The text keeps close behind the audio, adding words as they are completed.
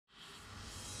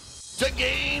10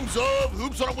 games of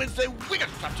hoops on a Wednesday. We got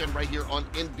the top 10 right here on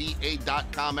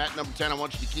NBA.com. At number 10, I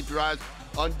want you to keep your eyes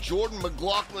on Jordan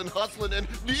McLaughlin hustling, and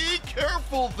be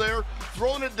careful there.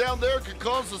 Throwing it down there could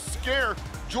cause a scare.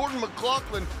 Jordan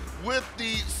McLaughlin with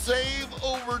the save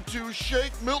over to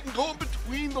Shake Milton, going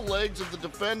between the legs of the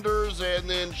defenders, and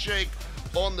then Shake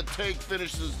on the take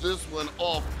finishes this one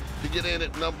off to get in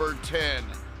at number 10.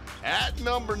 At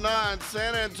number 9,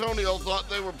 San Antonio thought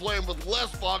they were playing with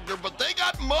Les Wagner, but they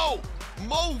got Mo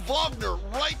Wagner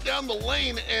right down the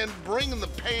lane and bringing the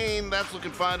pain. That's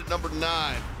looking fine at number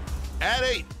 9. At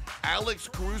 8, Alex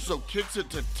Caruso kicks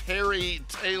it to Terry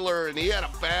Taylor, and he had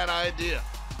a bad idea.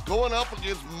 Going up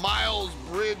against Miles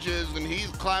Bridges, and he's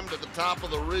climbing to the top of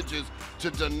the ridges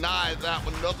to deny that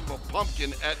one. Nothing but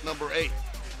pumpkin at number 8.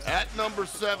 At number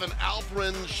 7,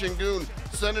 Alperen Sengun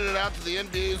sending it out to the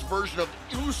NBA's version of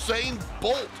Usain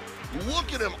Bolt.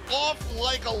 Look at him, off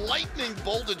like a lightning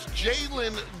bolt. It's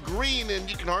Jalen Green, and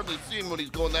you can hardly see him when he's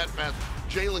going that fast.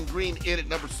 Jalen Green in at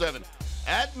number 7.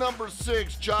 At number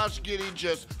 6, Josh Giddey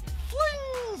just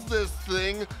flings this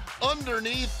thing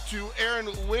underneath to Aaron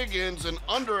Wiggins, an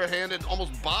underhanded,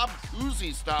 almost Bob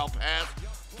Cousy style pass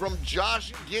from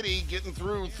Josh Giddey, getting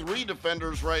through 3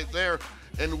 defenders right there.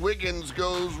 And Wiggins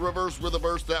goes reverse with a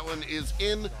burst. That one is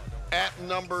in at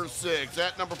number 6.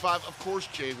 At number 5, of course,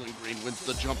 Jalen Green wins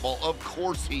the jump ball. Of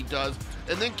course he does.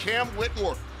 And then Cam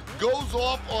Whitmore goes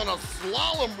off on a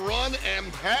slalom run and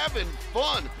having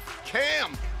fun.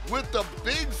 Cam with the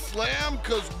big slam,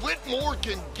 because Whitmore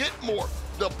can get more.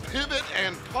 The pivot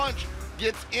and punch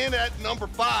gets in at number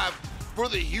 5 for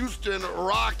the Houston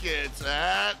Rockets.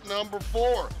 At number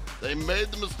 4, they made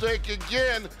the mistake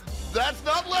again. That's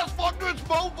not Les Wagner, it's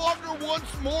Mo Wagner once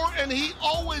more, and he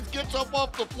always gets up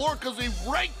off the floor because he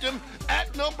raked him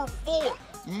at number 4.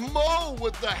 Mo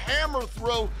with the hammer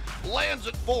throw lands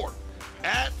at 4.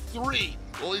 At 3,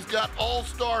 well, he's got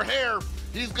all-star hair,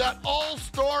 he's got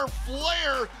all-star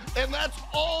flair, and that's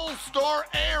all-star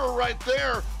air right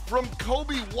there from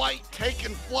Kobe White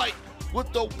taking flight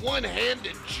with the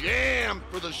one-handed jam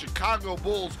for the Chicago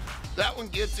Bulls. That one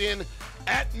gets in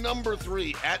at number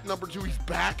 3. At number 2, he's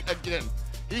back again.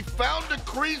 He found a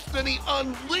crease, then he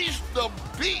unleashed the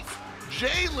beast.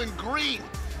 Jalen Green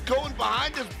going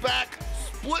behind his back,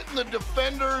 splitting the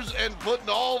defenders and putting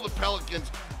all the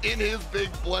Pelicans in his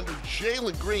big blender.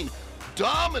 Jalen Green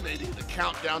dominating the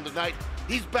countdown tonight.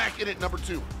 He's back in at number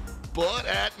 2. But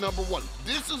at number 1,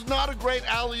 this is not a great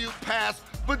alley-oop pass,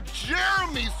 but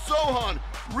Jeremy Sohan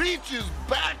reaches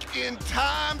back in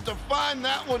time to find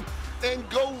that one and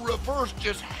go reverse,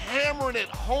 just hammering it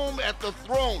home at the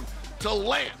throne to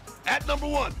land at number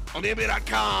 1 on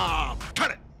NBA.com.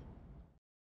 Cut it.